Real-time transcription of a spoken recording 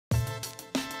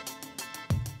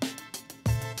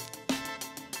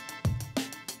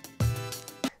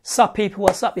Sup people,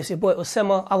 what's up? It's your boy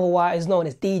Osema, otherwise known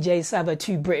as DJ Sava,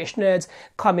 2 British nerds,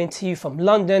 coming to you from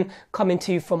London, coming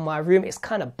to you from my room. It's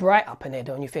kind of bright up in here,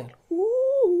 don't you think?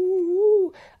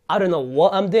 Ooh, I don't know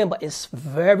what I'm doing, but it's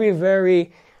very,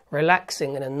 very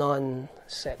relaxing in a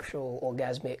non-sexual,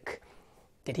 orgasmic.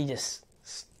 Did he just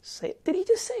say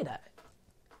that?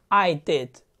 I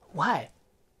did. Why?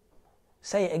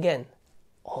 Say it again.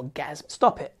 Orgasm.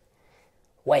 Stop it.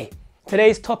 Wait.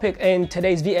 Today's topic in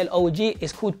today's VLOG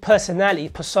is called personality,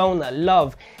 persona,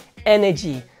 love,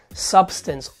 energy,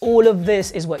 substance. All of this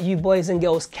is what you boys and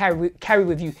girls carry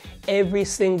with you every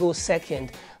single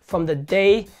second, from the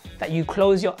day that you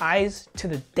close your eyes to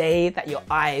the day that your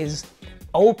eyes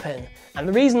open. And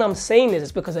the reason I'm saying this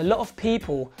is because a lot of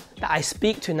people that I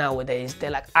speak to nowadays, they're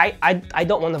like, I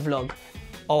don't want to vlog,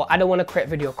 or I don't want to create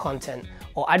video content,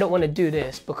 or I don't want to do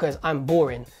this because I'm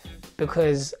boring,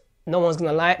 because no one's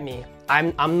gonna like me.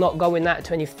 I'm not going out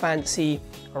to any fancy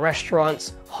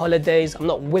restaurants, holidays. I'm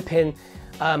not whipping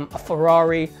a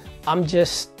Ferrari. I'm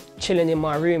just chilling in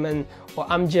my room, or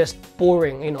I'm just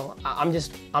boring. You know, I'm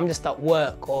just at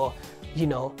work, or you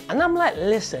know. And I'm like,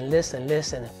 listen.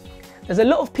 There's a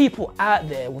lot of people out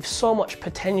there with so much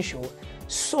potential,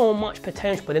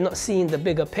 but they're not seeing the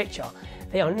bigger picture.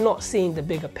 They are not seeing the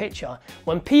bigger picture.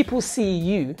 When people see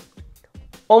you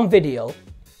on video,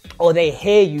 or they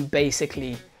hear you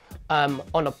basically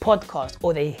on a podcast,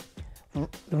 or they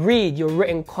read your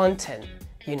written content,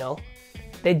 you know,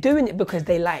 they're doing it because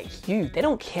they like you. They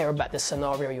don't care about the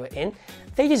scenario you're in.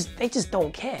 They just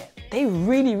don't care. They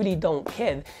really don't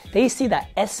care. They see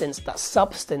that essence, that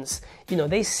substance, you know,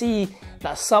 they see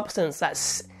that substance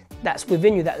that's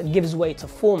within you that gives way to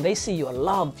form. They see your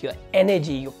love, your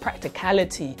energy, your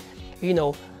practicality. You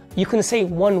know, you can say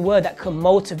one word that can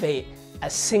motivate a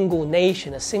single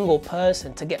nation, a single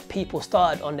person, to get people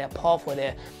started on their path, or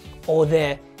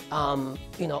their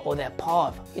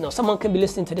path. You know, someone can be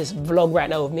listening to this vlog right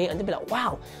now with me and they'll be like,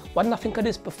 wow, why didn't I think of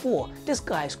this before? This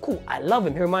guy is cool. I love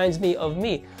him. He reminds me of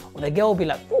me. Or the girl will be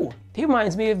like, ooh, he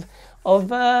reminds me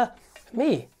of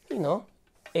me, you know,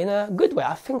 in a good way.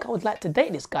 I think I would like to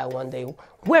date this guy one day.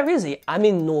 Where is he? I'm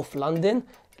in North London,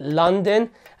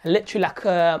 literally like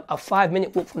a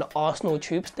 5-minute walk from the Arsenal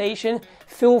tube station.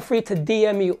 Feel free to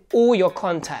DM me all your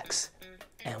contacts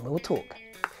and we'll talk.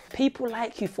 People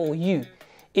like you for you.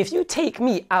 If you take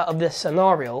me out of this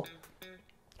scenario,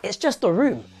 it's just a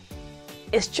room.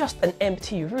 It's just an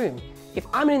empty room. If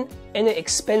I'm in an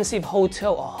expensive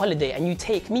hotel or holiday and you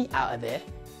take me out of there,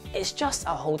 it's just a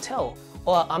hotel.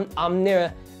 Or I'm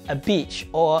near a beach,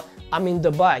 or I'm in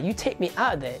Dubai. You take me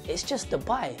out of there, it's just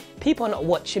Dubai. People are not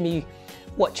watching you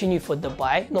for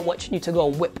Dubai, not watching you to go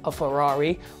whip a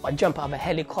Ferrari or jump out of a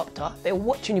helicopter. They're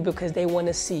watching you because they want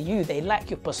to see you. They like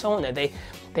your persona. They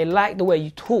like the way you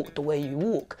talk, the way you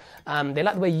walk. They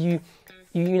like the way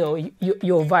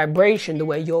your vibration, the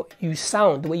way you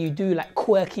sound, the way you do like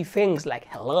quirky things like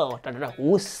hello, da da da,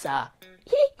 woosa,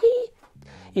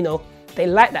 you know. They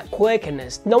like that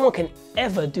quirkiness. No one can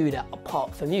ever do that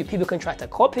apart from you. People can try to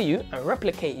copy you and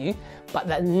replicate you, but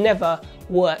that never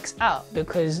works out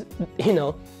because, you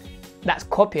know, that's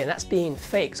copying, that's being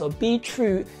fake. So be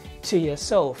true to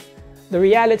yourself. The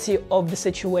reality of the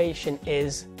situation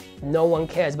is no one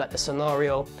cares about the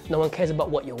scenario. No one cares about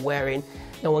what you're wearing.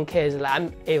 No one cares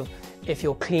like, if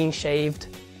you're clean shaved.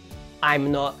 I'm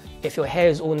not. If your hair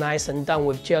is all nice and done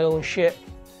with gel and shit,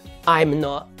 I'm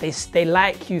not. They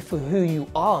like you for who you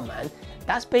are, man.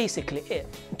 That's basically it.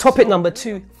 Topic number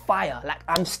 2, fire. Like,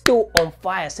 I'm still on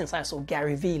fire since I saw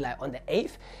Gary V, like, on the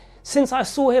 8th. Since I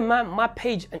saw him, man, my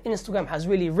page and Instagram has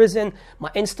really risen.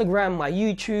 My Instagram, my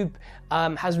YouTube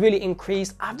has really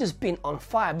increased. I've just been on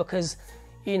fire because,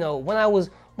 you know, when I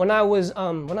was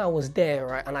there,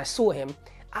 right, and I saw him,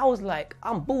 I was like,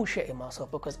 I'm bullshitting myself,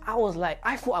 because I was like,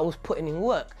 I thought I was putting in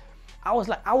work. I was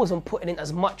like, I wasn't putting in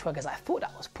as much work as I thought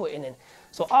I was putting in.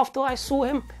 So after I saw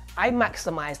him, I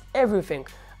maximized everything.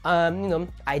 You know,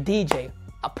 I DJ,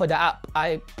 I put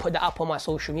that up on my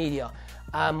social media.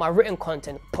 My written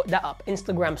content, put that up.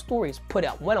 Instagram stories, put it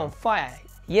up, went on fire.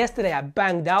 Yesterday I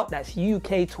banged out, that's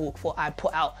UK talk for, I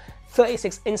put out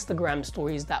 36 Instagram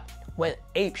stories that went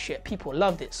ape shit. People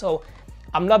loved it. So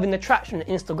I'm loving the traction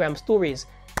in Instagram stories.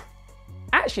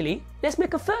 Actually, let's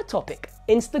make a third topic.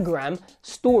 Instagram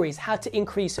stories, how to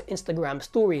increase your Instagram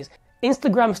stories.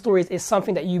 Instagram stories is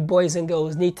something that you boys and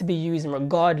girls need to be using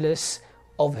regardless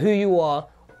of who you are,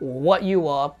 what you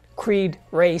are, creed,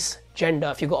 race, gender.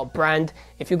 If you've got a brand,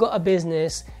 if you've got a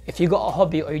business, if you've got a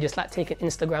hobby, or you just like taking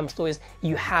Instagram stories,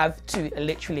 you have to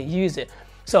literally use it.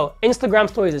 So Instagram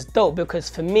stories is dope because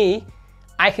for me,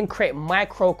 I can create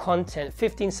micro content,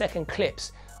 15-second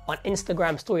clips on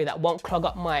Instagram story that won't clog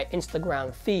up my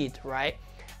Instagram feed, right?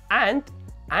 And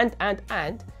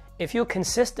if you're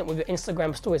consistent with your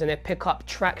Instagram stories and they pick up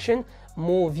traction,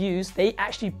 more views, they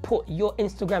actually put your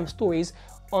Instagram stories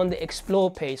on the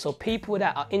explore page. So people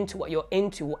that are into what you're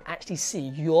into will actually see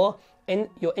your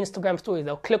Instagram stories.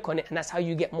 They'll click on it, and that's how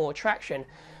you get more traction.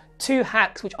 2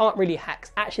 hacks, which aren't really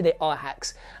hacks, actually they are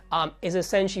hacks, is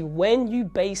essentially when you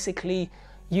basically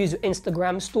use your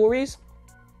Instagram stories,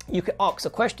 you can ask a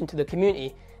question to the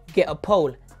community, get a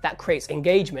poll that creates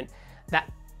engagement.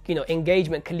 That, you know,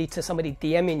 engagement can lead to somebody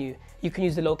DMing you. You can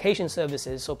use the location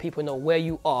services so people know where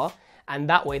you are, and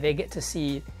that way they get to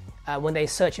see when they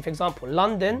search, for example,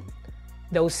 London,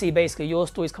 they'll see basically your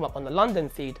stories come up on the London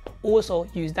feed. Also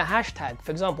use the hashtag.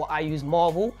 For example, I use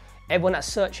Marvel. Everyone that's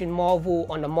searching Marvel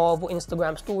on the Marvel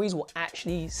Instagram stories will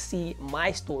actually see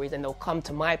my stories, and they'll come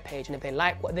to my page, and if they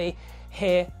like what they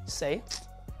hear, say,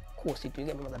 of course you do,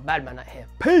 get me with a bad man out here.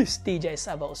 Peace, DJ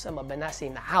Sava Osama Benassi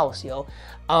in the house, yo.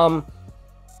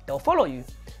 They'll follow you.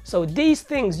 So these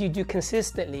things you do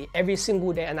consistently every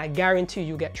single day, and I guarantee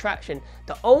you get traction.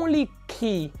 The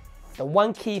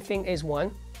one key thing is,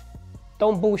 one,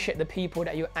 don't bullshit the people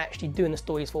that you're actually doing the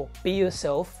stories for. Be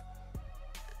yourself.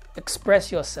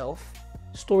 Express yourself,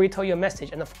 story tell your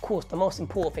message, and of course the most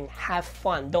important thing, have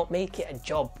fun. Don't make it a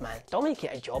job, man. Don't make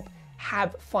it a job.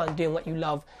 Have fun doing what you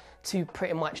love to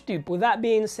pretty much do. But with that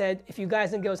being said, if you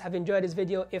guys and girls have enjoyed this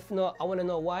video, if not, I want to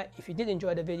know why. If you did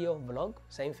enjoy the video, vlog,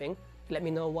 same thing, let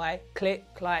me know why. Click,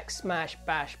 like, smash,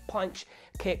 bash, punch,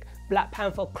 kick, Black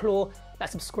Panther, claw that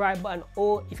subscribe button.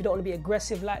 Or if you don't want to be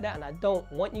aggressive like that, and I don't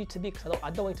want you to be, because I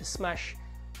don't want you to smash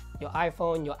your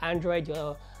iPhone, your Android,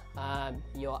 your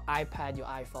iPad, your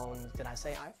iPhones. Did I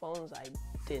say iPhones? I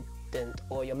didn't.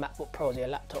 Or your MacBook Pros, your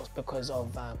laptops, because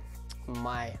of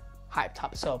my hyped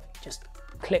up self. Just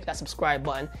click that subscribe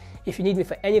button. If you need me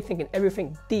for anything and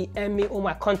everything, DM me. All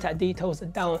my contact details are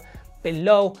down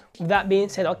below. With that being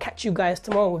said, I'll catch you guys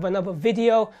tomorrow with another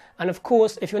video. And of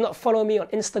course, if you're not following me on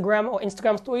Instagram or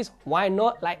Instagram stories, why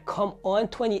not? Like, come on,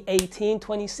 2018,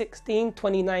 2016,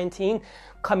 2019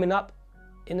 coming up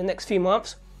in the next few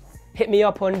months. Hit me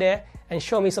up on there and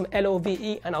show me some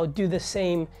LOVE, and I'll do the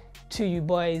same to you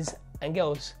boys and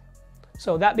girls.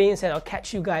 So that being said, I'll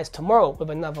catch you guys tomorrow with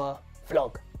another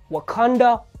vlog.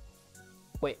 Wakanda,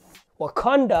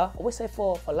 I always say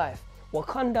for life.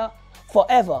 Wakanda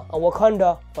forever and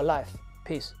Wakanda for life.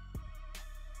 Peace.